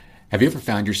Have you ever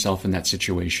found yourself in that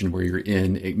situation where you're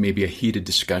in maybe a heated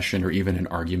discussion or even an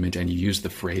argument and you use the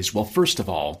phrase, well, first of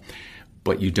all,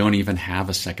 but you don't even have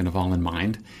a second of all in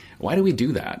mind? Why do we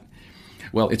do that?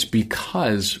 Well, it's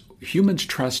because humans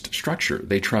trust structure.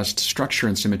 They trust structure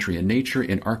and symmetry in nature,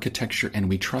 in architecture, and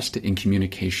we trust it in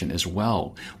communication as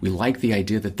well. We like the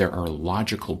idea that there are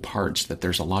logical parts, that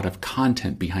there's a lot of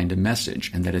content behind a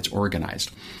message, and that it's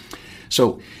organized.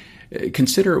 So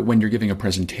consider when you're giving a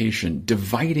presentation,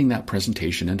 dividing that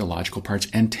presentation into logical parts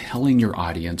and telling your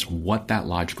audience what that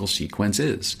logical sequence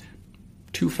is.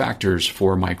 2 factors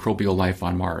for microbial life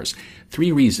on Mars.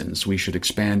 3 reasons we should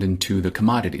expand into the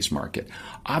commodities market.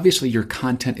 Obviously, your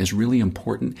content is really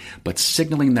important, but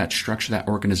signaling that structure, that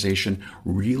organization,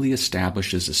 really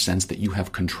establishes a sense that you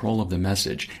have control of the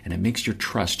message, and it makes your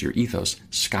trust, your ethos,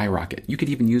 skyrocket. You could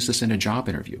even use this in a job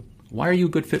interview. Why are you a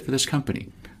good fit for this company?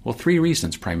 Well, 3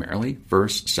 reasons primarily.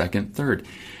 First, second, third.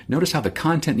 Notice how the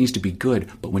content needs to be good,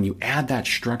 but when you add that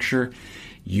structure,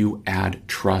 you add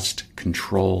trust,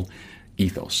 control,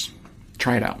 ethos.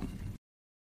 Try it out.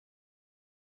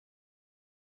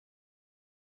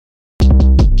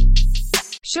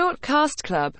 Shortcast Club.